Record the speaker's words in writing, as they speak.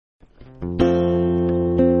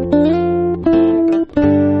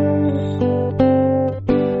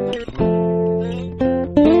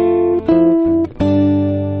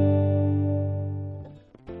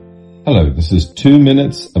This is 2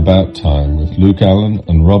 Minutes About Time with Luke Allen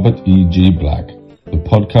and Robert E.G. Black, the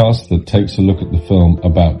podcast that takes a look at the film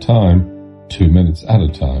About Time 2 minutes at a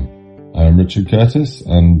time. I am Richard Curtis,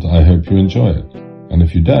 and I hope you enjoy it. And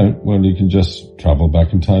if you don't, well, you can just travel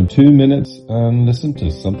back in time 2 minutes and listen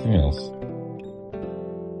to something else.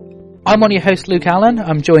 I'm one of your hosts, Luke Allen.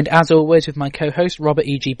 I'm joined, as always, with my co-host, Robert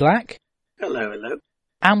E.G. Black. Hello, hello.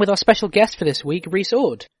 And with our special guest for this week, Rhys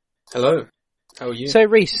Ord. Hello. How are you? So,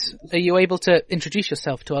 Rhys, are you able to introduce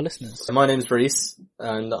yourself to our listeners? My name's Rhys,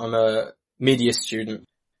 and I'm a media student.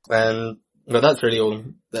 And well, that's really all.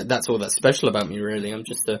 That's all that's special about me, really. I'm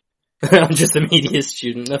just a, I'm just a media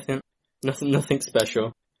student. Nothing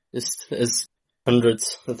special. Just as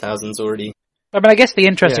hundreds of thousands already. I mean, I guess the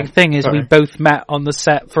interesting thing is we both met on the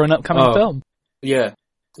set for an upcoming film. Yeah,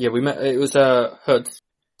 we met. It was HUD,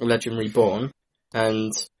 Legend Reborn,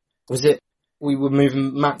 and was it? We were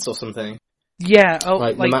moving mats or something. Yeah,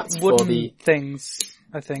 like wooden things,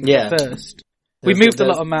 I think, first. We There's moved a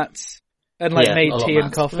lot of mats, and made tea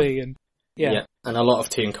and coffee, and and a lot of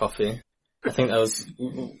tea and coffee. I think that was,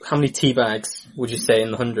 how many tea bags would you say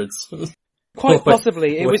in the hundreds? Quite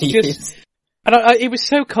possibly. It was just, and it was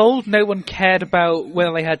so cold, no one cared about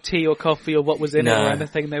whether they had tea or coffee or what was in it or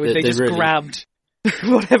anything. They just really grabbed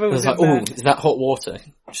whatever was in there. Is that hot water?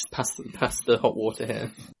 Just pass the hot water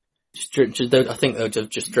here. I think they'll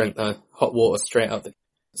just drink the hot water straight out the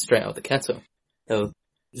kettle.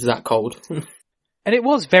 It's that cold. And it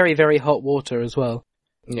was very, very hot water as well.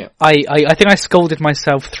 Yeah. I think I scalded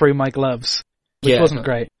myself through my gloves, which wasn't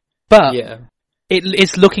great. But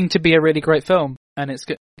it's looking to be a really great film, and it's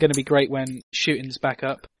going to be great when shooting's back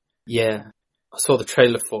up. Yeah. I saw the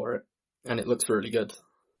trailer for it, and it looks really good.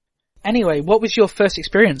 Anyway, what was your first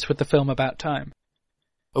experience with the film About Time?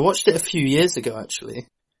 I watched it a few years ago, actually.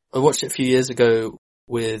 I watched it a few years ago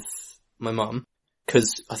with my mum,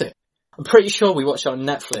 because I'm pretty sure we watched it on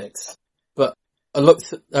Netflix, but I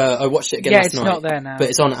watched it again last night. Yeah, it's not there now. But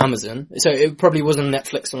it's on Amazon, so it probably was on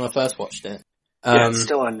Netflix when I first watched it. It's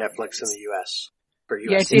still on Netflix in the US.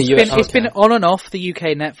 It's been on and off the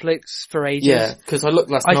UK Netflix for ages. Yeah, because I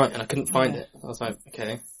looked last night and I couldn't find it. I was like,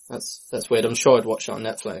 okay, that's weird. I'm sure I'd watched it on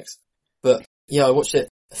Netflix. But yeah, I watched it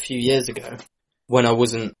a few years ago when I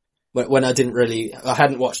hadn't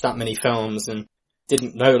watched that many films and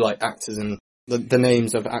didn't know actors and the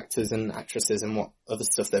names of actors and actresses and what other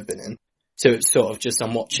stuff they've been in. So it's sort of just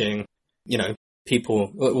I'm watching,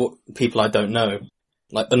 people I don't know,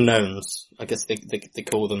 like unknowns, I guess they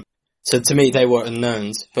call them. So to me they were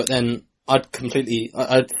unknowns, but then I'd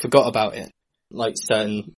forgot about it, like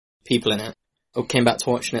certain people in it. I came back to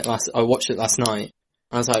watching it I watched it last night.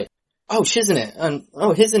 I was like, oh, she's in it, and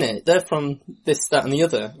oh, he's in it. They're from this, that, and the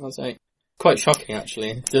other. I was like, quite shocking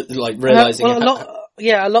actually, realizing. A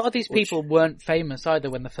lot of these people weren't famous either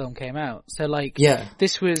when the film came out. So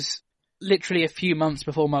this was literally a few months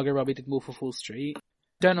before Margot Robbie did Wolf of Wall Street.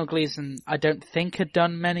 Donald Gleason, I don't think had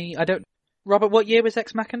done many. Robert, what year was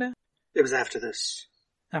Ex Machina? It was after this.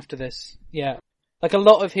 After this, yeah. A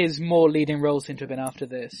lot of his more leading roles seem to have been after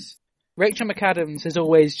this. Rachel McAdams has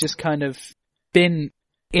always just kind of been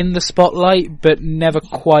in the spotlight, but never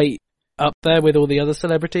quite up there with all the other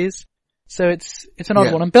celebrities. So it's an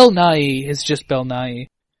odd one. And Bill Nighy is just Bill Nighy.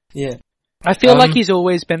 Yeah. I feel like he's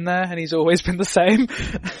always been there, and he's always been the same.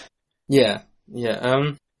 Yeah.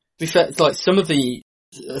 To be fair, it's some of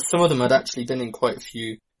them had actually been in quite a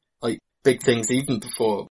few, big things even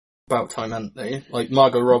before About Time, hadn't they?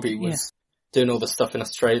 Margot Robbie was doing all the stuff in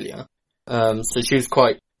Australia. So she was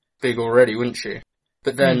quite big already, wasn't she?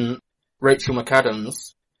 But then Rachel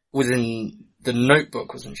McAdams was in The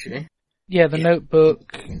Notebook, wasn't she? Yeah, The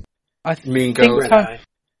Notebook. Mean Girls.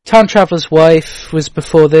 Time Traveler's Wife was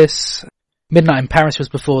before this. Midnight in Paris was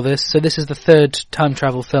before this. So this is the third time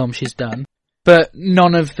travel film she's done. But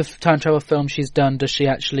none of the time travel films she's done does she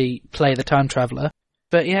actually play the time traveler.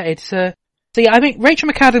 But yeah, I think Rachel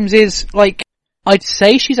McAdams is, I'd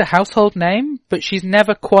say she's a household name, but she's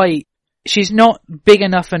not big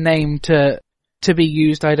enough a name to be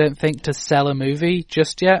used, I don't think, to sell a movie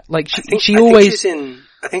just yet. I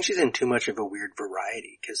think she's in too much of a weird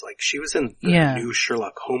variety, because she was in the new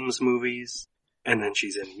Sherlock Holmes movies, and then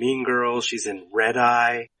she's in Mean Girls, she's in Red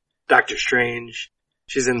Eye, Doctor Strange,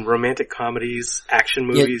 she's in romantic comedies, action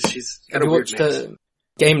movies. She's got a weird mix.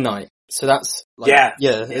 Game Night? So that's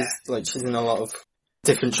it's she's in a lot of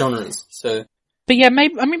different genres. So, but yeah,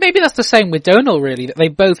 maybe that's the same with Donal, really, that they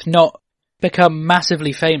both not become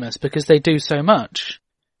massively famous because they do so much.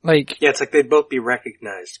 It's they'd both be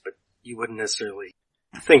recognized, but you wouldn't necessarily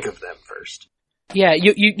think of them first. Yeah,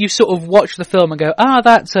 you sort of watch the film and go,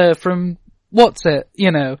 that's from what's it?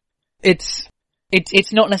 It's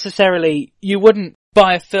it's not necessarily, you wouldn't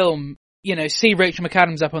buy a film, see Rachel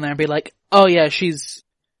McAdams up on there and be like, oh yeah, she's,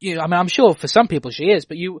 I'm sure for some people she is,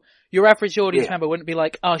 but your average audience member wouldn't be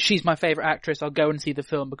like, oh, she's my favourite actress, I'll go and see the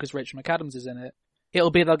film because Rachel McAdams is in it.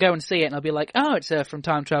 It'll be, they'll go and see it and they'll be like, oh, it's her from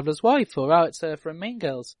Time Traveler's Wife, or oh, it's her from Mean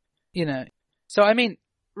Girls. So I mean,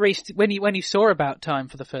 Reese, when you saw About Time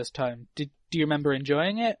for the first time, do you remember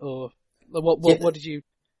enjoying it, or what did you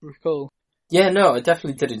recall? Yeah, no, I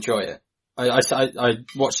definitely did enjoy it. I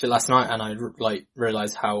watched it last night and I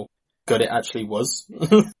realised how good it actually was.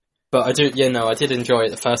 But I did enjoy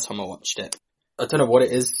it the first time I watched it. I don't know what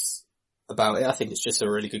it is about it. I think it's just a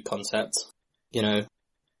really good concept.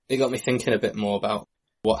 It got me thinking a bit more about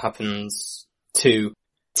what happens to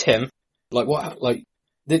Tim.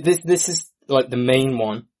 This is like the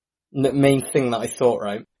main thing that I thought,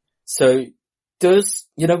 right? So does,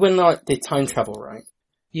 when they time travel, right?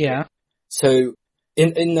 Yeah. So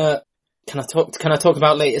in the, can I talk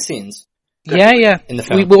about later scenes? Yeah. In the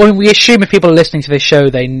film. We assume if people are listening to this show,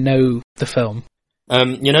 they know the film.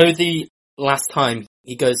 The last time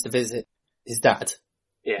he goes to visit his dad?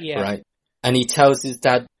 Yeah. Right? And he tells his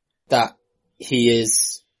dad that he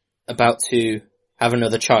is about to have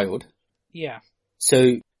another child. Yeah.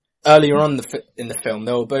 So earlier on in the film,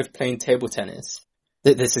 they were both playing table tennis.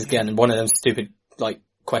 This is again one of them stupid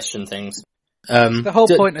question things. The whole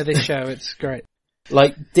point of this show. It's great.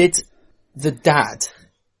 Did the dad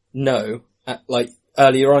know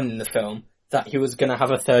earlier on in the film that he was going to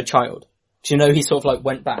have a third child? Do you know he sort of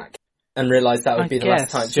went back and realised that would be the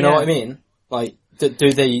last time? Do you know what I mean?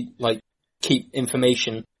 Do they keep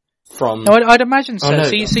information from? No, I'd imagine so. Oh, no.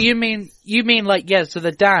 So you mean so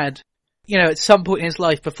the dad, at some point in his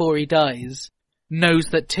life before he dies, knows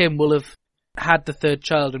that Tim will have had the third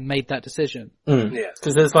child and made that decision. Mm. Yeah.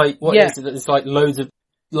 Because there's there's loads of,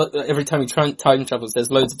 every time he time travels,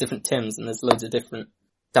 there's loads of different Tims and there's loads of different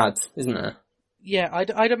dads, isn't there? Yeah,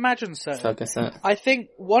 I'd imagine so. So I guess that. I think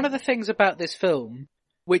one of the things about this film,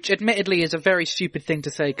 which admittedly is a very stupid thing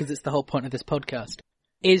to say because it's the whole point of this podcast,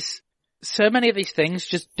 is so many of these things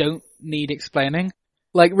just don't need explaining.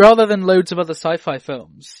 Rather than loads of other sci-fi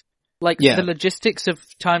films, the logistics of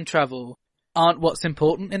time travel aren't what's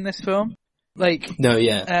important in this film. No,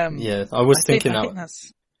 yeah. I was thinking that.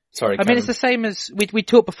 That's... Sorry, I mean, it's the same as we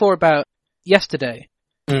talked before about Yesterday.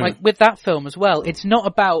 With that film as well, it's not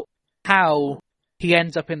about how he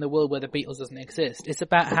ends up in the world where the Beatles doesn't exist. It's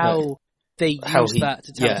about how they use that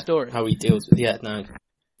to tell a story. How he deals with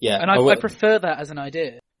And I prefer that as an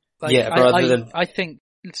idea. Rather than... I think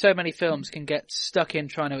so many films can get stuck in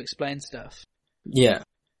trying to explain stuff. Yeah.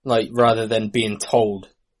 Rather than being told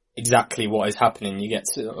exactly what is happening, you get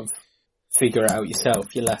to sort of figure it out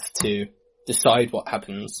yourself. You're left to decide what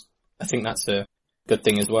happens. I think that's a good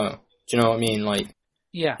thing as well. Do you know what I mean?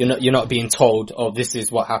 Yeah. You're not being told, oh, this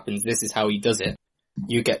is what happens, this is how he does it.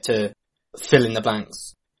 You get to fill in the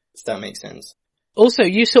blanks, if that makes sense. Also,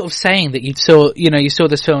 you sort of saying that you saw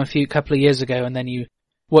this film a couple of years ago and then you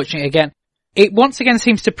watching it again. It once again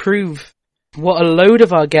seems to prove what a load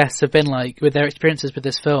of our guests have been like with their experiences with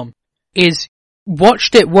this film, is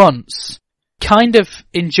watched it once, kind of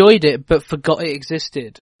enjoyed it, but forgot it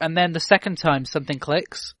existed. And then the second time something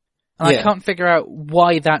clicks. And I can't figure out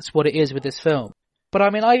why that's what it is with this film. But I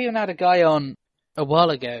mean, I even had a guy on a while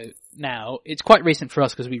ago now. It's quite recent for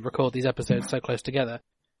us because we record these episodes so close together.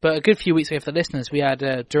 But a good few weeks ago for the listeners, we had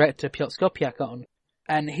director Piotr Skopiak on.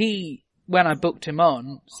 And he, when I booked him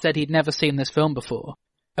on, said he'd never seen this film before.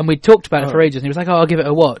 And we'd talked about it for ages, and he was like, oh, I'll give it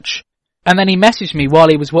a watch. And then he messaged me while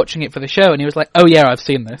he was watching it for the show, and he was like, oh yeah, I've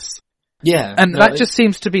seen this. Yeah. And that just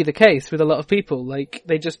seems to be the case with a lot of people.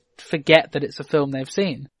 They just forget that it's a film they've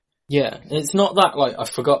seen. Yeah. It's not that, I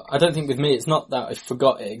forgot. I don't think with me, it's not that I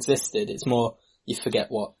forgot it existed. It's more, you forget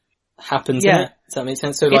what happens in it. Does that make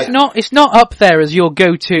sense? So it's not up there as your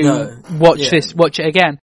go-to watch it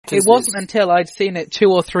again. It wasn't until I'd seen it 2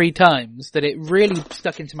 or 3 times that it really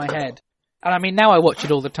stuck into my head. And I mean, now I watch it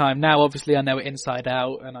all the time. Now, obviously, I know it inside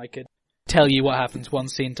out, and I could tell you what happens one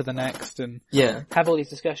scene to the next, and have all these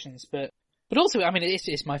discussions. But also, I mean,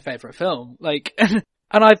 it's my favourite film.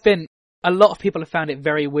 And a lot of people have found it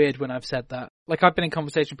very weird when I've said that. I've been in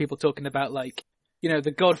conversation with people talking about,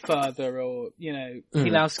 The Godfather, or,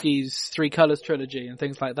 Pilowski's Three Colours trilogy, and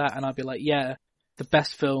things like that, and I'd be like, yeah, the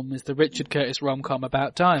best film is the Richard Curtis rom-com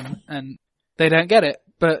About Time, and they don't get it.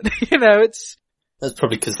 But, it's... That's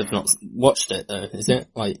probably because they've not watched it, though, is it?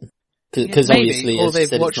 Because obviously, or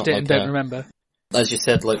they've watched it and don't remember. As you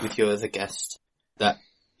said, with your other guest, that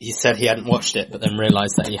he said he hadn't watched it, but then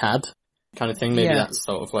realised that he had, kind of thing. Maybe that's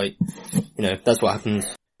sort of that's what happens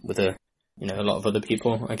with a lot of other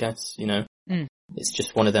people, I guess. It's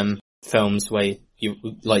just one of them films where you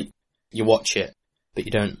watch it, but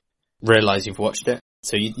you don't realise you've watched it.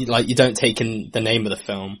 So you don't take in the name of the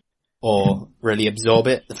film or really absorb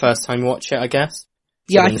it the first time you watch it, I guess.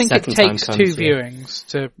 Yeah, I think it takes two viewings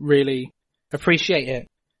to really appreciate it.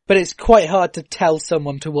 But it's quite hard to tell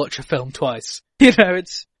someone to watch a film twice. I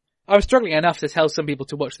was struggling enough to tell some people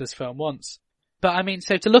to watch this film once. But I mean,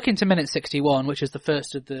 so to look into minute 61, which is the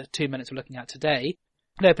first of the 2 minutes we're looking at today,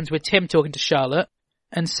 it opens with Tim talking to Charlotte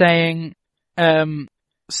and saying,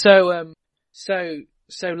 so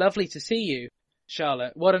lovely to see you,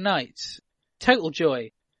 Charlotte. What a night. Total joy.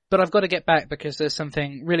 But I've got to get back because there's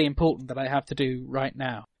something really important that I have to do right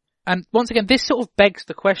now. And once again, this sort of begs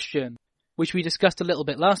the question, which we discussed a little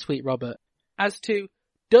bit last week, Robert, as to,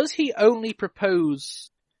 does he only propose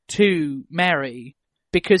to Mary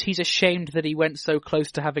because he's ashamed that he went so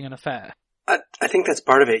close to having an affair? I think that's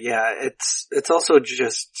part of it, yeah. It's also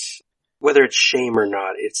just, whether it's shame or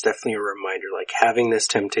not, it's definitely a reminder, like having this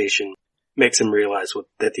temptation makes him realize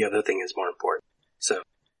that the other thing is more important. So,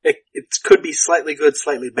 it could be slightly good,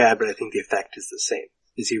 slightly bad, but I think the effect is the same,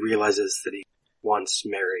 as he realizes that he wants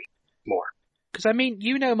Mary more. Because I mean,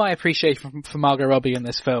 my appreciation for Margot Robbie in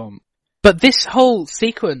this film, but this whole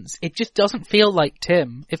sequence, it just doesn't feel like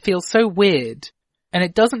Tim. It feels so weird. And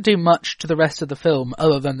it doesn't do much to the rest of the film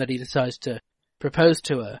other than that he decides to propose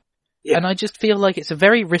to her. Yeah. And I just feel like it's a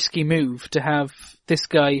very risky move to have this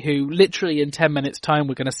guy who literally in 10 minutes time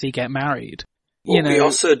we're going to see get married. Well, we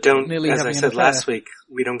also don't, as I said last week,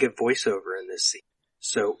 we don't get voiceover in this scene.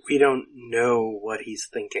 So we don't know what he's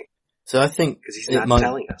thinking. So I think, because he's not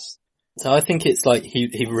telling us. So I think it's like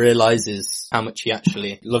he realizes how much he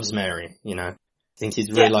actually loves Mary, I think he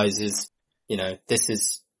realizes, this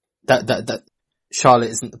is, that Charlotte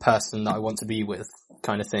isn't the person that I want to be with,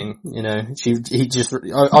 kind of thing, he just,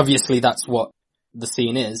 obviously that's what the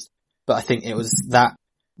scene is, but I think it was that,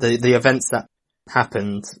 the events that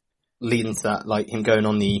happened leading to that, like him going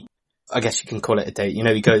on I guess you can call it a date,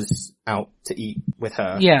 he goes out to eat with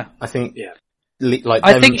her. Yeah. I think,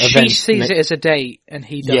 I think she sees it as a date and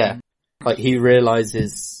he doesn't. Yeah. Like he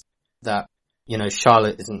realizes that,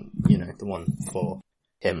 Charlotte isn't, the one for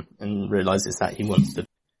him and realizes that he wants to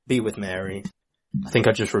be with Mary. I think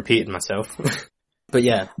I just repeated myself. But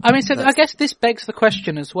yeah. I mean, so I guess this begs the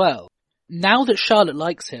question as well. Now that Charlotte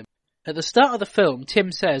likes him, at the start of the film,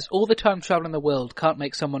 Tim says, all the time travel in the world can't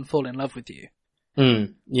make someone fall in love with you.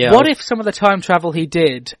 Yeah. What if some of the time travel he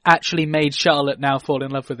did actually made Charlotte now fall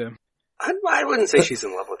in love with him? I wouldn't say she's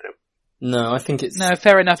in love with him. No, I think it's... No,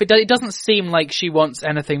 fair enough. It doesn't seem like she wants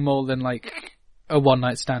anything more than, like, a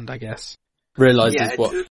one-night stand, I guess. Realizes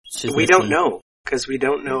what she's we don't know. Because we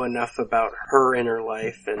don't know enough about her inner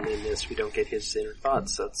life, and in this we don't get his inner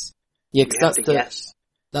thoughts, so that's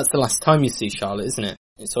the last time you see Charlotte, isn't it?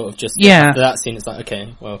 It's sort of just, after that scene, it's like,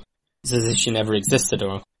 okay, well, it's as if she never existed,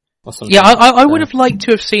 or something. Yeah, I would have liked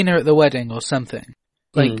to have seen her at the wedding, or something.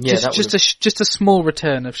 Like, just a small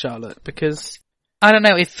return of Charlotte, because, I don't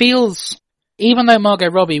know, it feels, even though Margot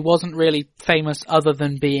Robbie wasn't really famous other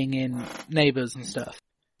than being in Neighbours and stuff,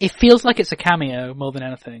 it feels like it's a cameo more than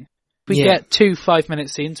anything. We get 2 5-minute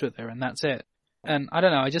scenes with her, and that's it. And I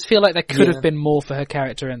don't know, I just feel like there could have been more for her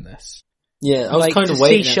character in this. Yeah, I was kind of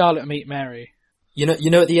waiting. To see Charlotte meet Mary. You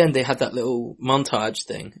know, at the end they had that little montage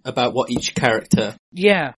thing about what each character,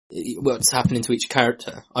 what's happening to each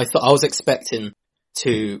character. I was expecting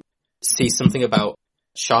to see something about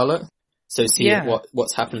Charlotte. So see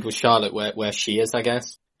what's happened with Charlotte, where she is, I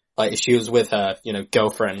guess. Like if she was with her,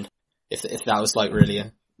 girlfriend, if that was like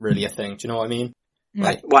really a thing. Do you know what I mean?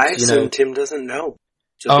 Like, well, I assume Tim doesn't know.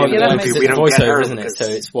 That makes sense. It's a voiceover, isn't it? So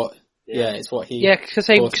it's what, it's what he... Yeah, because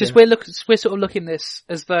we're sort of looking at this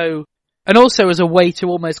as though, and also as a way to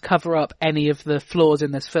almost cover up any of the flaws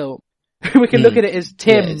in this film. We can look at it as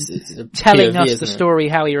Tim telling us the story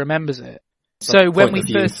how he remembers it. So when we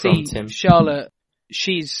first see Charlotte,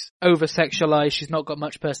 she's over-sexualized, she's not got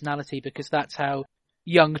much personality because that's how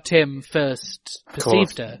young Tim first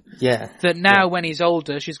perceived her. Yeah. That now when he's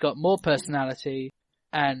older, she's got more personality,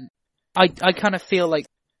 and I kind of feel like,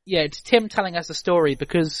 it's Tim telling us a story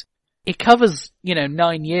because it covers,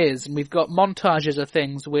 9 years, and we've got montages of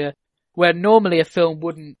things where normally a film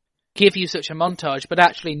wouldn't give you such a montage, but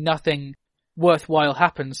actually nothing worthwhile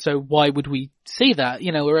happens, so why would we see that?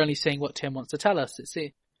 We're only seeing what Tim wants to tell us.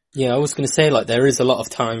 Yeah, I was going to say, like, there is a lot of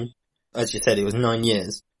time, as you said, it was 9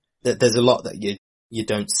 years, that there's a lot that you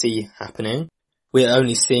don't see happening. We're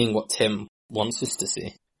only seeing what Tim wants us to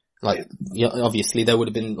see. Like, obviously there would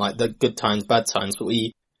have been, like, the good times, bad times, but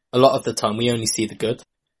a lot of the time we only see the good.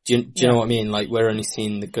 Do you know what I mean? Like, we're only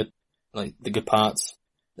seeing the good parts.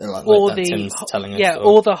 Like Tim's telling us.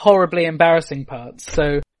 Or the horribly embarrassing parts.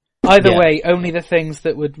 So, Either way, only the things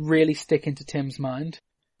that would really stick into Tim's mind.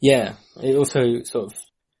 Yeah, it also sort of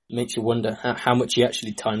makes you wonder how much he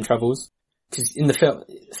actually time travels. Because in the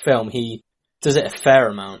film, he does it a fair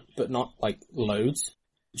amount, but not, like, loads.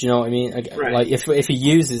 Do you know what I mean? Right. Like, if he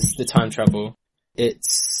uses the time travel,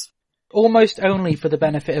 it's... almost only for the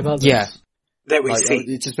benefit of others. Yeah. That we like, see.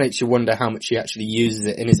 It just makes you wonder how much he actually uses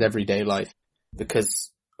it in his everyday life.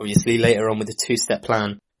 Because, obviously, later on with the two-step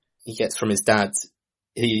plan he gets from his dad,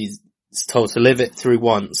 he's told to live it through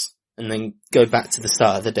once, and then go back to the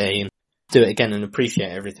start of the day and do it again and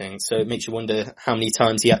appreciate everything. So it makes you wonder how many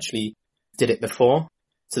times he actually did it before,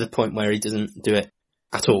 to the point where he doesn't do it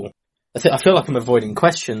at all. I feel like I'm avoiding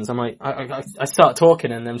questions. I'm like, I start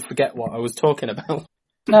talking and then forget what I was talking about.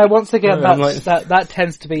 No, once again, like... that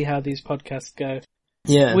tends to be how these podcasts go.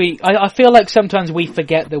 Yeah. I feel like sometimes we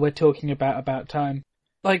forget that we're talking about time.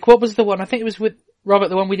 Like, what was the one? I think it was with Robert,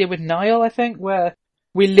 the one we did with Niall, I think, where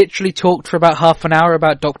we literally talked for about half an hour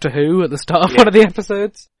about Doctor Who at the start of one of the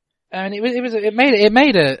episodes. And it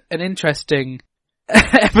made an interesting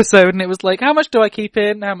episode, and it was like, how much do I keep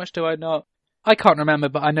in? How much do I not? I can't remember,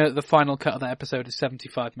 but I know that the final cut of that episode is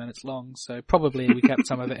 75 minutes long, so probably we kept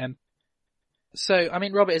some of it in. So, I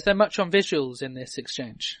mean, Robert, is there much on visuals in this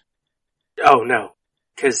exchange? Oh, no.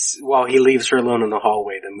 Because while he leaves her alone in the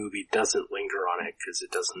hallway, the movie doesn't linger on it, because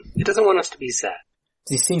it doesn't want us to be sad.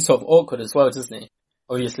 He seems sort of awkward as well, doesn't he?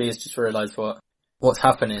 Obviously, he's just realised what's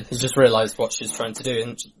happening. He's just realised what she's trying to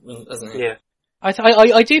do, doesn't he? Yeah.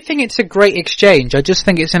 I do think it's a great exchange. I just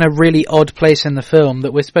think it's in a really odd place in the film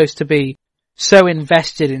that we're supposed to be so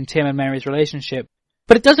invested in Tim and Mary's relationship.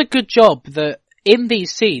 But it does a good job that in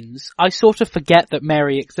these scenes, I sort of forget that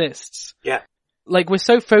Mary exists. Yeah. Like, we're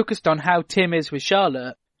so focused on how Tim is with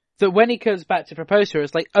Charlotte that when he comes back to propose to her,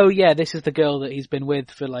 it's like, oh yeah, this is the girl that he's been with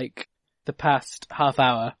for like the past half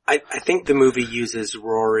hour. I think the movie uses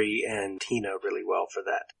Rory and Tina really well for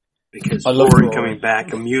that. Because Rory coming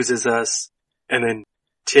back amuses us, and then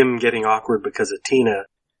Tim getting awkward because of Tina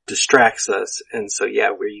distracts us, and so yeah,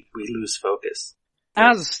 we lose focus.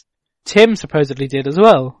 As Tim supposedly did as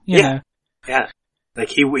well, you know. Yeah. Like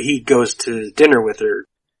he goes to dinner with her,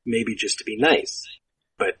 maybe just to be nice,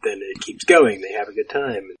 but then it keeps going, they have a good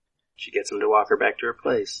time, and she gets him to walk her back to her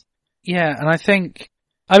place. Yeah,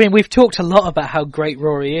 and we've talked a lot about how great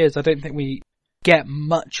Rory is. I don't think we get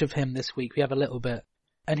much of him this week. We have a little bit.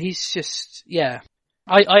 And he's just,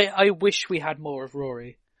 I wish we had more of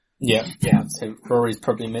Rory. Yeah. So Rory's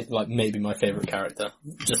probably maybe my favourite character.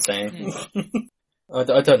 Just saying. I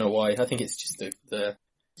don't know why. I think it's just the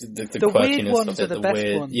weird ones are the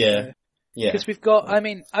best ones. Yeah. Because we've got, I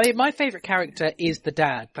mean, my favourite character is the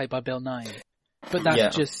dad, played by Bill Nighy. But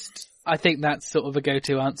that's just, I think that's sort of a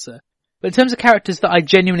go-to answer. But in terms of characters that I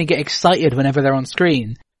genuinely get excited whenever they're on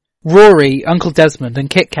screen, Rory, Uncle Desmond, and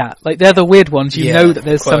Kit Kat, like, they're the weird ones. You know that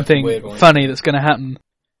there's something funny that's going to happen.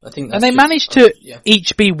 I think and they manage to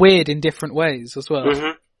each be weird in different ways as well.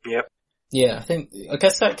 Mm-hmm. Yep. Yeah, I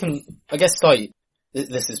guess like,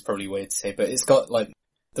 this is probably weird to say, but it's got like,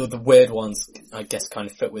 the weird ones, I guess, kind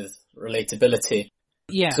of fit with relatability.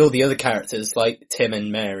 Yeah. So all the other characters, like Tim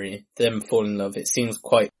and Mary, them fall in love, it seems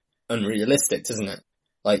quite unrealistic, doesn't it?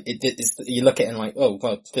 Like, you look at it and like, oh,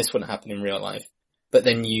 well, this wouldn't happen in real life. But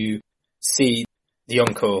then you see the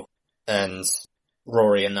uncle and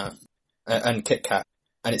Rory and that, and Kit Kat,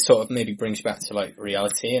 and it sort of maybe brings you back to like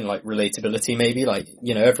reality and like relatability maybe, like,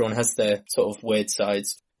 you know, everyone has their sort of weird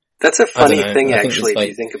sides. That's a funny thing actually, if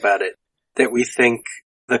you think about it, that we think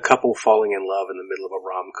the couple falling in love in the middle of a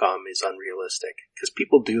rom-com is unrealistic. Because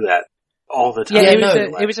people do that all the time.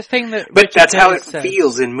 Yeah, it was a thing that But that's how it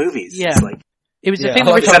feels in movies. Yeah. It's like, it was a thing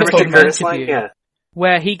that Richard Curtis like,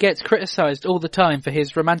 where he gets criticised all the time for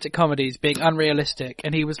his romantic comedies being unrealistic,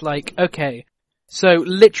 and he was like, okay, so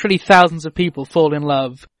literally thousands of people fall in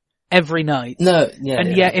love every night.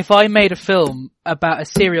 Yet if I made a film about a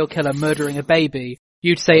serial killer murdering a baby,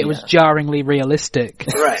 you'd say it was jarringly realistic.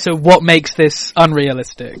 Right. So what makes this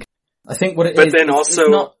unrealistic? I think what it but is... But then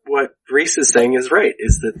also, what Reese is saying is right,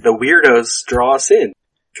 is that the weirdos draw us in.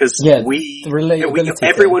 Because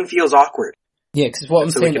everyone feels awkward. Yeah, because what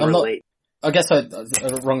I'm saying, I guess I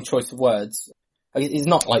a wrong choice of words. It's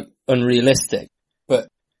not like unrealistic, but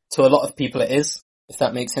to a lot of people it is, if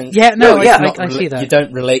that makes sense. Yeah, I see that. You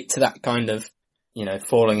don't relate to that kind of, you know,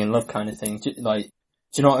 falling in love kind of thing. Do you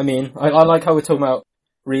know what I mean? I like how we're talking about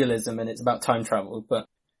realism and it's about time travel, but...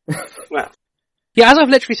 Well. Yeah, as I've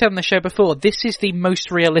literally said on the show before, this is the most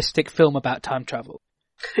realistic film about time travel.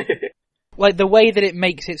 Like, the way that it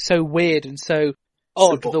makes it so weird and so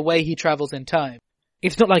odd, simple. The way he travels in time.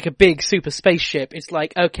 It's not like a big super spaceship. It's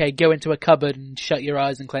like, okay, go into a cupboard and shut your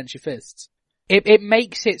eyes and clench your fists. it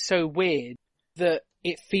makes it so weird that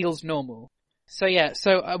it feels normal. So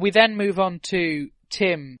we then move on to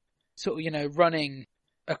Tim sort of, running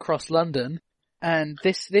across London, and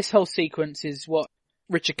this whole sequence is what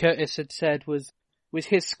Richard Curtis had said was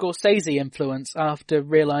his Scorsese influence after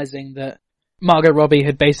realizing that Margot Robbie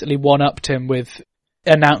had basically one-upped him with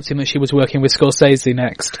announcing that she was working with Scorsese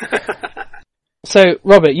next. So,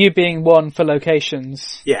 Robert, you being one for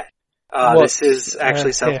locations. Yeah. This is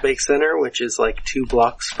actually South Bank Center, which is like 2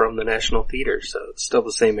 blocks from the National Theater, so it's still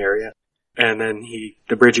the same area. And then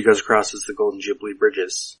the bridge he goes across is the Golden Jubilee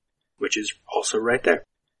Bridges, which is also right there.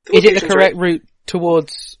 Is it the correct route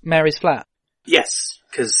towards Mary's flat? Yes,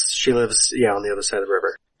 because she lives, on the other side of the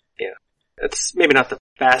river. Yeah. It's maybe not the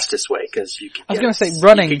fastest way, because you can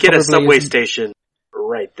running you could get a subway station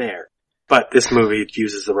right there. But this movie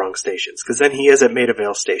uses the wrong stations, because then he is at Maida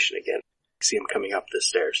Vale Station again. You see him coming up the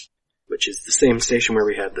stairs, which is the same station where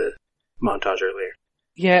we had the montage earlier.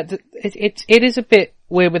 Yeah, it is a bit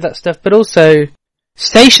weird with that stuff, but also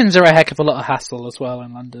stations are a heck of a lot of hassle as well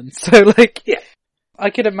in London. So I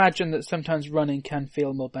could imagine that sometimes running can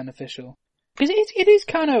feel more beneficial. Because it is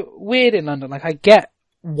kind of weird in London. Like, I get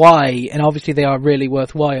why, and obviously they are really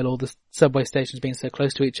worthwhile, all the subway stations being so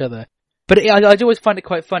close to each other. But I always find it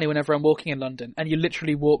quite funny whenever I'm walking in London, and you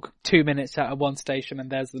literally walk 2 minutes out of one station and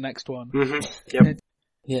there's the next one. Mm-hmm.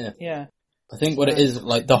 Yep. Yeah. I think what it is,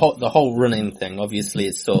 like, the whole running thing, obviously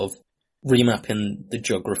it's sort of remapping the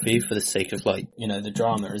geography for the sake of, like, the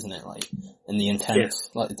drama, isn't it? Like, and the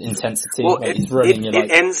intensity. Well, like, he's running,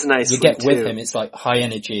 it ends nicely, you get with too. him, it's like high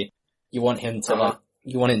energy. You want him to,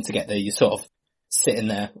 you want him to get there, you sort of sit in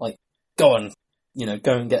there, like, go on,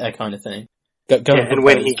 go and get there kind of thing. And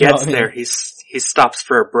when he gets there, he stops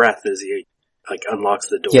for a breath as he, like, unlocks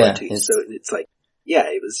the door too. So it's like, he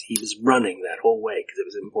was running that whole way because it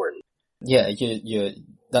was important. Yeah,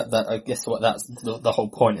 that I guess that's the whole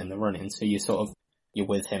point in the running. So you're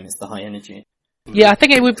with him. It's the high energy. Yeah, I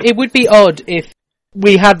think it would be odd if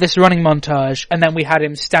we had this running montage and then we had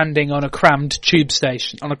him standing on a crammed tube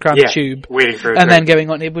station, on a crammed tube, waiting for and then going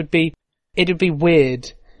on. It would be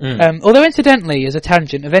weird. Although incidentally, as a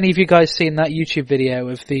tangent, have any of you guys seen that YouTube video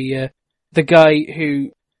of the guy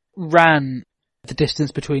who ran the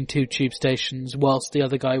distance between 2 tube stations whilst the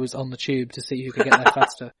other guy was on the tube to see who could get there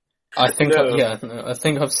faster? I think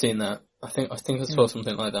I've seen that. I think I saw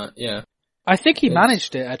something like that. Yeah. I think he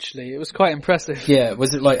managed it actually. It was quite impressive. Yeah.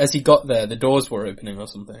 Was it like as he got there, the doors were opening or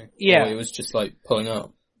something? Yeah. Or it was just like pulling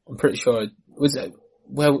up. I'm pretty sure. Was it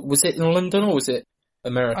in London or was it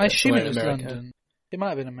America? I assume it was London. It might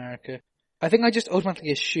have been America. I think I just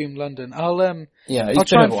automatically assumed London. I'll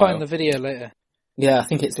try and find the video later. Yeah, I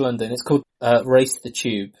think it's London. It's called Race the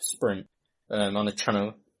Tube Sprint on the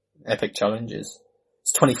channel Epic Challenges.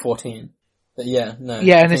 It's 2014. But yeah, no.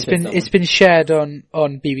 Yeah, and it's been shared on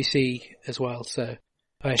BBC as well, so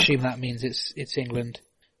I assume that means it's England.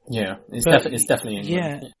 Yeah, it's definitely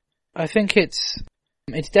England. Yeah. I think it's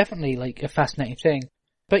definitely like a fascinating thing.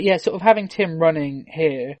 But yeah, sort of having Tim running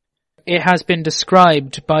here, it has been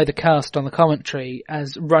described by the cast on the commentary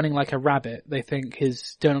as running like a rabbit. They think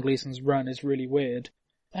Donald Gleason's run is really weird.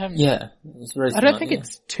 It's very smart, I don't think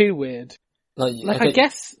it's too weird. I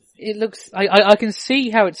guess it looks. I can see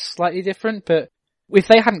how it's slightly different, but if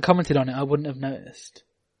they hadn't commented on it, I wouldn't have noticed.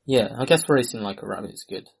 Yeah, I guess racing like a rabbit is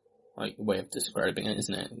good. Like way of describing it,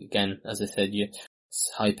 isn't it? Again, as I said,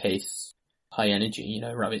 it's high pace, high energy.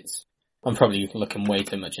 Rabbits. I'm probably looking way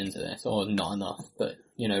too much into this, or not enough, but,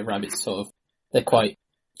 rabbits they're quite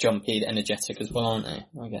jumpy, energetic as well, aren't they?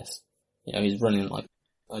 I guess. He's running like,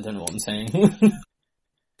 I don't know what I'm saying.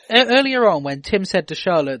 Earlier on, when Tim said to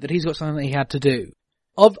Charlotte that he's got something that he had to do,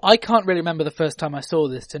 I can't really remember the first time I saw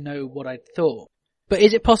this to know what I'd thought. But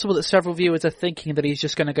is it possible that several viewers are thinking that he's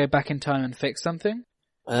just going to go back in time and fix something?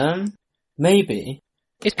 Maybe.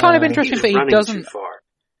 It's kind of interesting, but he doesn't. Too far.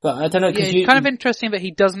 But I don't know. It's kind of interesting that he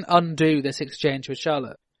doesn't undo this exchange with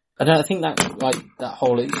Charlotte. I think that that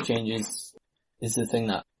whole exchange is the thing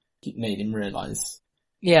that made him realise.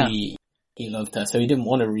 Yeah. He loved her, so he didn't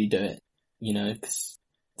want to redo it. Because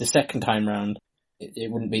the second time round,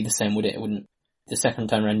 it wouldn't be the same, would it? It wouldn't. The second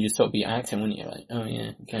time round, you'd sort of be acting, wouldn't you? Like, oh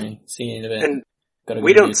yeah, okay, see you in a bit. And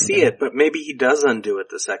we don't see it, but maybe he does undo it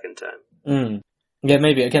the second time. Yeah,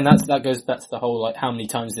 maybe. Again, that goes back to the whole, like, how many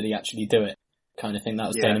times did he actually do it kind of thing that I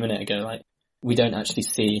was saying a minute ago. Like, we don't actually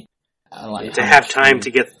see, to have time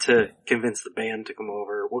to get to convince the band to come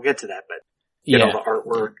over. We'll get to that, but get all the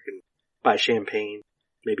artwork and buy champagne.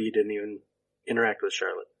 Maybe he didn't even interact with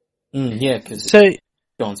Charlotte. Yeah, because...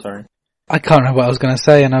 Go on, sorry. I can't remember what I was going to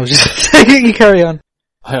say, and I was just saying you carry on.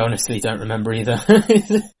 I honestly don't remember either.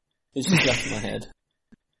 It's just left in my head.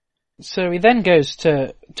 So he then goes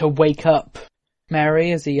to wake up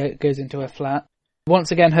Mary as he goes into her flat.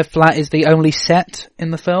 Once again, her flat is the only set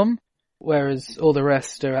in the film, whereas all the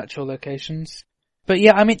rest are actual locations. But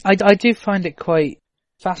yeah, I mean, I do find it quite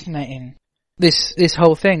fascinating, this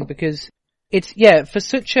whole thing, because it's, for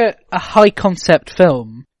such a high concept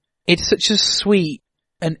film, it's such a sweet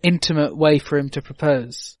and intimate way for him to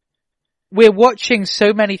propose. We're watching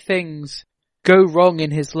so many things go wrong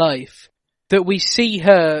in his life that we see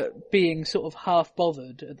her being sort of half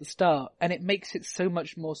bothered at the start, and it makes it so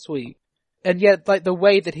much more sweet. And yet, like, the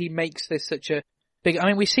way that he makes this such a big, I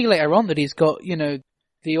mean, we see later on that he's got, you know,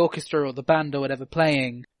 the orchestra or the band or whatever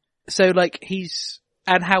playing. So, like,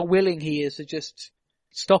 and how willing he is to just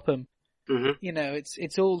stop him. Mm-hmm. You know,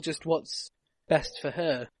 it's all just what's best for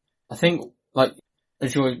her. I think, like,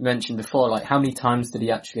 as you mentioned before, like, how many times did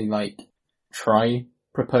he actually, like, try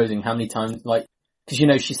proposing? How many times, like, cause you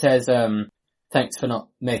know, she says, thanks for not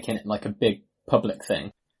making it like a big public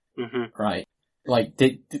thing. Mm-hmm. Right? Like,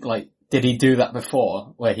 did he do that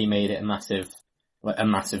before, where he made it a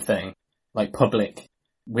massive thing? Like, public,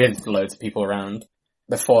 with loads of people around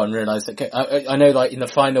before, and realised that, I know, like, in the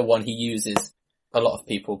final one he uses a lot of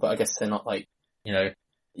people, but I guess they're not, like, you know,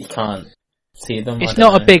 you can't see them. It's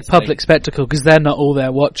not a big public spectacle, because they're not all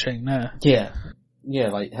there watching, no. Yeah. Yeah,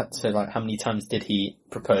 like, so, like, how many times did he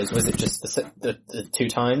propose? Was it just the 2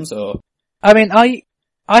 times, or? I mean, I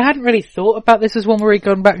hadn't really thought about this as one where he'd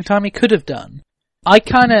gone back in time. He could have done. I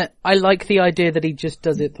like the idea that he just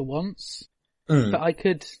does it the once, but I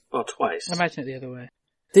could twice. Imagine it the other way.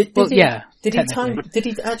 Did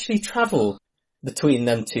he actually travel between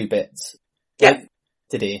them 2 bits? Yeah. Like,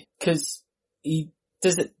 did he? Because he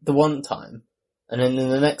does it the one time, and then in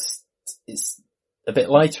the next, it's a bit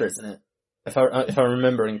lighter, isn't it? If I'm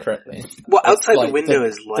remembering correctly. Well, outside like the window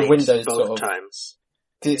is light the windows both sort of, times.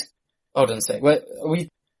 Hold on a sec. Where are we?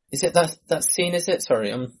 Is it that scene? Is it?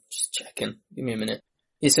 Sorry, I'm just checking. Give me a minute.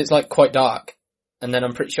 Yes, it's like quite dark, and then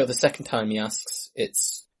I'm pretty sure the second time he asks, it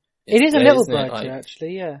is a little brighter, like,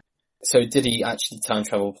 actually. Yeah. So did he actually time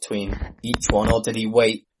travel between each one, or did he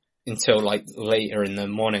wait until like later in the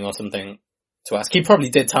morning or something to ask? He probably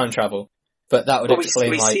did time travel, but that would explain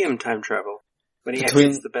we like see him time travel when he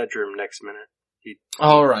exits the bedroom next minute. He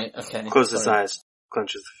right, okay. Closes his eyes,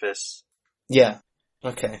 clenches the fists. Yeah.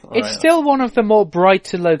 Okay. It's still one of the more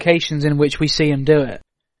brighter locations in which we see him do it.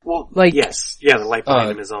 Well, like, yes. Yeah, the light behind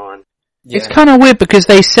him is on. Yeah. It's kind of weird because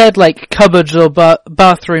they said like cupboards or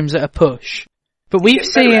bathrooms at a push. But we've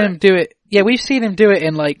seen him do it, we've seen him do it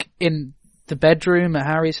in the bedroom at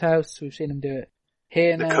Harry's house. We've seen him do it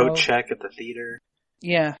here now. The coat check at the theater.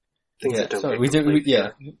 Yeah. Things that don't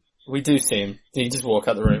we do see him. He just walk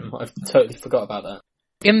out the room. I totally forgot about that.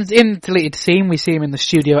 In the deleted scene, we see him in the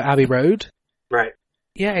studio at Abbey Road. Right.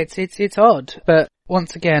 Yeah, it's odd, but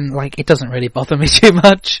once again, like, it doesn't really bother me too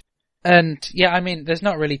much. And yeah, I mean, there's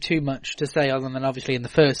not really too much to say other than obviously in the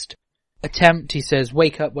first attempt, he says,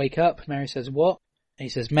 wake up. Mary says, what? And he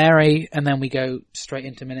says, Mary, and then we go straight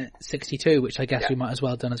into minute 62, which I guess we might as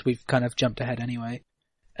well have done as we've kind of jumped ahead anyway.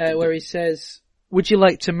 Where he says, would you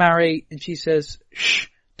like to marry? And she says, shh,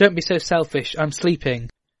 don't be so selfish. I'm sleeping.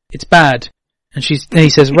 It's bad. And he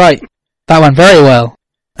says, right, that went very well.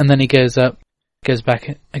 And then he goes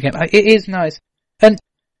back again. It is nice. And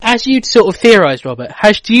as you'd sort of theorised, Robert,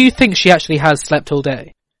 do you think she actually has slept all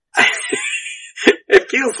day? It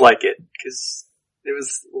feels like it, because it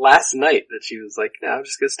was last night that she was like, no, I'm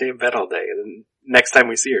just gonna stay in bed all day, and then next time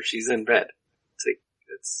we see her, she's in bed. It's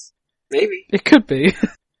like, maybe. It could be.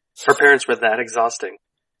 Her parents were that exhausting.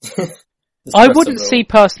 I wouldn't see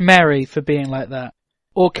past Mary for being like that.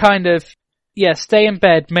 Or kind of, stay in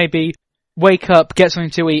bed, maybe wake up, get something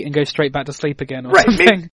to eat, and go straight back to sleep again or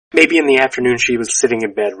something. Maybe in the afternoon she was sitting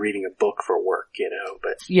in bed reading a book for work,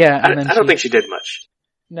 but I don't think she did much.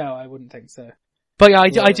 No, I wouldn't think so. But yeah,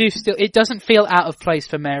 I do still, it doesn't feel out of place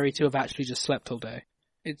for Mary to have actually just slept all day.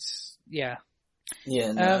 It's, Yeah,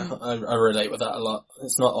 no, I relate with that a lot.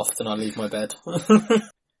 It's not often I leave my bed.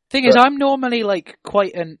 Thing is, I'm normally like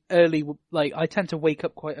quite an early, like I tend to wake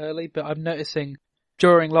up quite early, but I'm noticing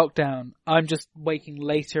during lockdown, I'm just waking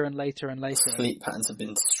later and later and later. Sleep patterns have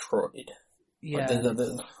been destroyed. Yeah.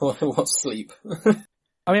 What sleep?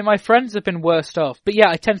 I mean, my friends have been worst off, but yeah,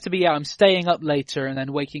 I tend to be, I'm staying up later and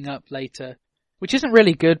then waking up later, which isn't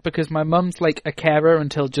really good because my mum's like a carer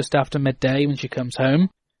until just after midday when she comes home.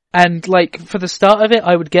 And like, for the start of it,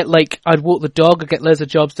 I would get like, I'd walk the dog, I'd get loads of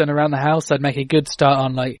jobs done around the house, I'd make a good start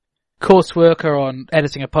on like coursework or on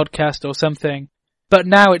editing a podcast or something. But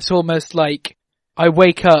now it's almost like, I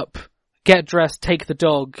wake up, get dressed, take the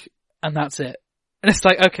dog, and that's it. And it's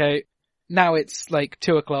like, okay, now it's like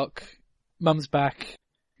 2:00, mum's back,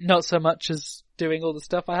 not so much as doing all the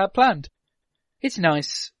stuff I had planned. It's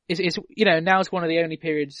nice. It's now it's one of the only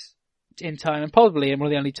periods in time, and probably one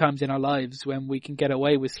of the only times in our lives when we can get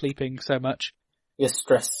away with sleeping so much. Your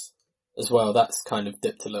stress as well, that's kind of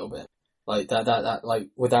dipped a little bit. Like that, like,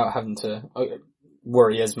 without having to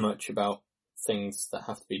worry as much about things that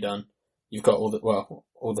have to be done. You've got all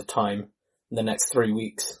the time in the next 3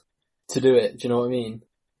 weeks to do it. Do you know what I mean?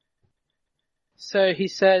 So he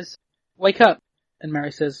says, "Wake up." And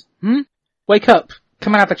Mary says, "Wake up.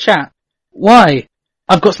 Come and have a chat." "Why?"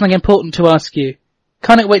 "I've got something important to ask you."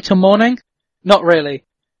 "Can't it wait till morning?" "Not really."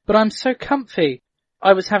 "But I'm so comfy.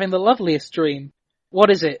 I was having the loveliest dream." "What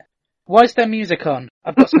is it?" "Why is there music on?"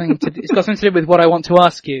 It's got something to do with what I want to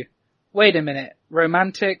ask you." "Wait a minute.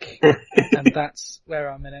 Romantic." And that's where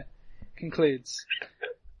our minute concludes.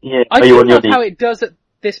 Yeah. I do love how it does at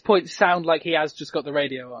this point sound like he has just got the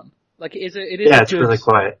radio on. Like it is. Yeah, it's really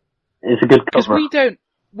quiet. It's a good cover. Because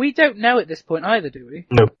we don't know at this point either, do we?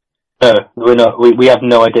 No. No, we're not. We have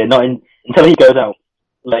no idea. Until he goes out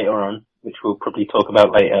later on, which we'll probably talk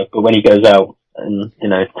about later. But when he goes out and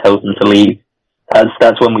tells them to leave,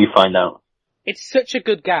 that's when we find out. It's such a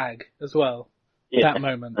good gag as well. Yeah. That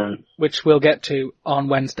moment, which we'll get to on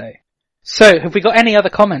Wednesday. So, have we got any other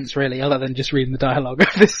comments really, other than just reading the dialogue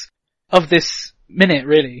of this minute?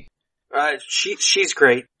 Really? She's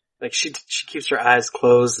great. Like she keeps her eyes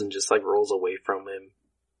closed and just like rolls away from him.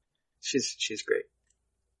 She's great.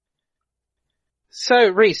 So,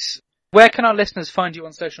 Reese, where can our listeners find you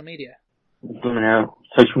on social media?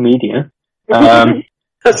 Social media.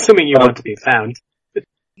 Assuming you want to be found.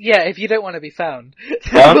 Yeah, if you don't want to be found,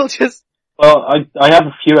 we'll just. Well, I have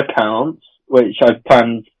a few accounts which I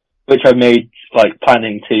made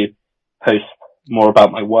planning to post more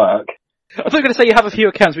about my work. I thought you were going to say you have a few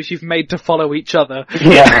accounts which you've made to follow each other.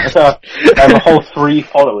 Yeah, so I have a whole 3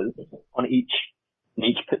 followers on each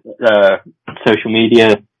social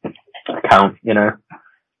media account,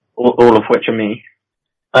 all of which are me.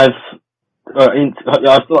 I've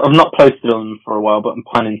not posted on them for a while, but I'm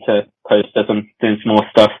planning to post as I'm doing some more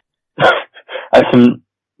stuff. I have some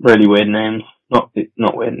really weird names. Not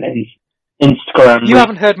weird names. Instagram. You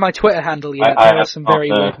haven't heard my Twitter handle yet. There are some very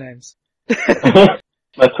weird names.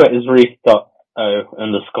 My Twitter is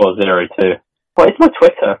Reese._02. What is my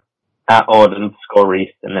Twitter?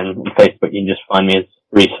 @odd_Reese, and then on Facebook you can just find me as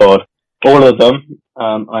Reese Odd. All of them,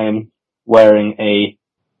 I am wearing a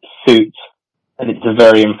suit, and it's a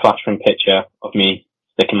very unflattering picture of me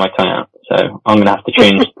sticking my tongue out, so I'm gonna have to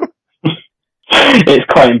change. It's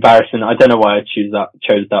quite embarrassing. I don't know why I chose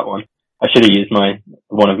that one. I should have used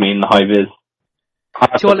one of me in the high vis.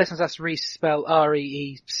 To our listeners, that's Reese, spelled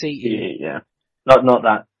R-E-E-C-E. Yeah. Not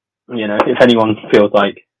that, if anyone feels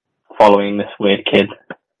like following this weird kid,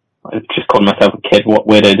 I've just called myself a kid, what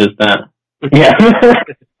weirdo does that? Yeah.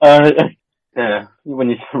 Yeah, when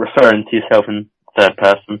you're referring to yourself in third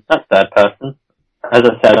person, that's third person. As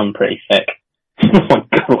I said, I'm pretty sick. Oh my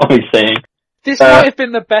God, what am I saying? This might have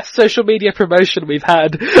been the best social media promotion we've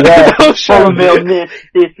had. Yeah, follow me on this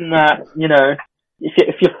and that,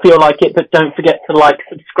 if you feel like it, but don't forget to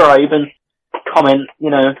subscribe and comment,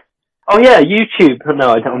 Oh yeah, YouTube. No,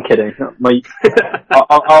 I'm kidding.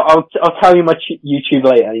 I'll tell you my YouTube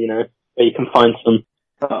later, where you can find some,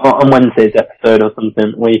 on Wednesday's episode or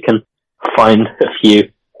something, where you can find a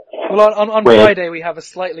few. Well, on Friday we have a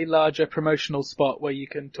slightly larger promotional spot where you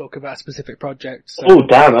can talk about a specific project. So oh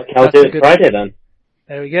damn, okay, I'll do it Friday then.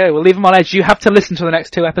 There we go. We'll leave them on edge. You have to listen to the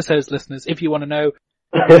next 2 episodes, listeners, if you want to know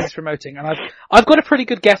what it's promoting. And I've got a pretty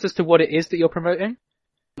good guess as to what it is that you're promoting.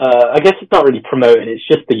 I guess it's not really promoting, it's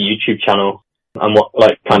just the YouTube channel and what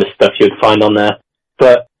kind of stuff you'd find on there.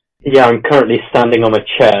 But yeah, I'm currently standing on a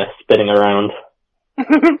chair spinning around.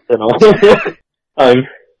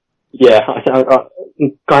 Yeah, I'm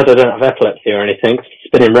glad I don't have epilepsy or anything.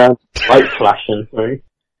 Spinning around, light flashing. Right?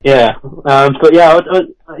 Yeah, but yeah,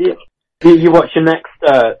 you watch your next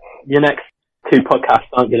 2 podcasts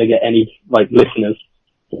aren't going to get any listeners.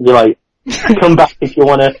 You come back if you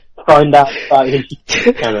want to find out about his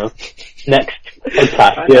next podcast.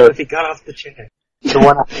 I know if he got off the chair. The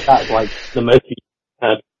one after that's the most,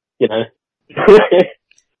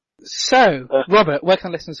 So, Robert, where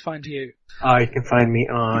can listeners find you? You can find me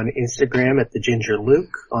on Instagram at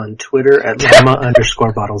 @TheGingerLuke, on Twitter at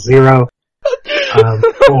llama_bottle0,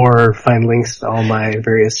 or find links to all my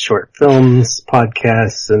various short films,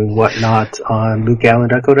 podcasts, and whatnot on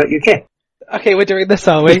lukeallen.co.uk. Okay, we're doing this,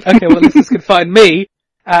 are we? Okay, well, listeners can find me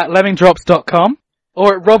at lemmingdrops.com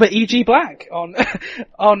or at Robert E.G. Black on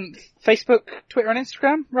Facebook, Twitter, and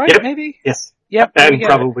Instagram, right? Yep. Maybe? Yes. Yep. And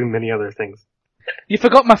probably many other things. You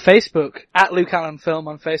forgot my Facebook, at Luke Allen Film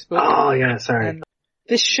on Facebook. Oh, yeah, sorry. And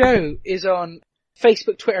This show is on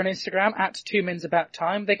Facebook, Twitter and Instagram at 2 Mins About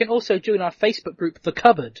Time. They can also join our Facebook group, The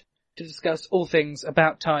Cupboard, to discuss all things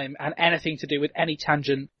about time and anything to do with any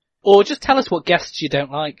tangent. Or just tell us what guests you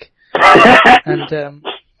don't like. And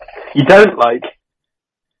You don't like?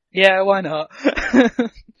 Yeah, why not?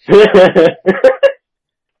 Yeah,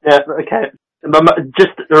 okay.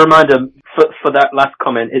 Just a reminder, for that last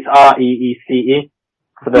comment, it's REECE.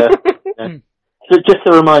 For the, so just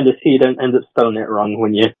a reminder so you don't end up spelling it wrong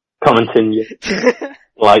when you're commenting your,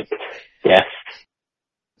 guests.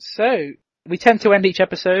 So, we tend to end each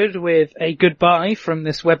episode with a goodbye from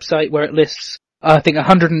this website where it lists, I think,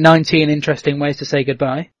 119 interesting ways to say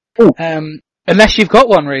goodbye. Unless you've got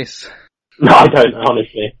one, Reese. No, I don't,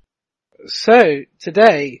 honestly. So,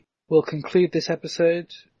 today, we'll conclude this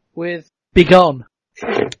episode with Begone.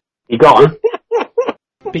 Begone?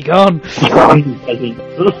 Begone. Begone, peasant.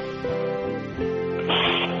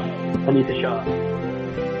 I need to shut up.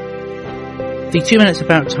 The 2 Minutes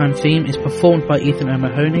About Time theme is performed by Ethan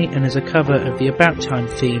O'Mahony and is a cover of the About Time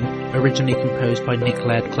theme, originally composed by Nick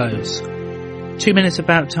Laird-Close. 2 Minutes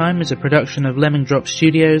About Time is a production of Lemming Drop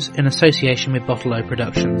Studios in association with Bottle-O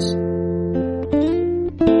Productions.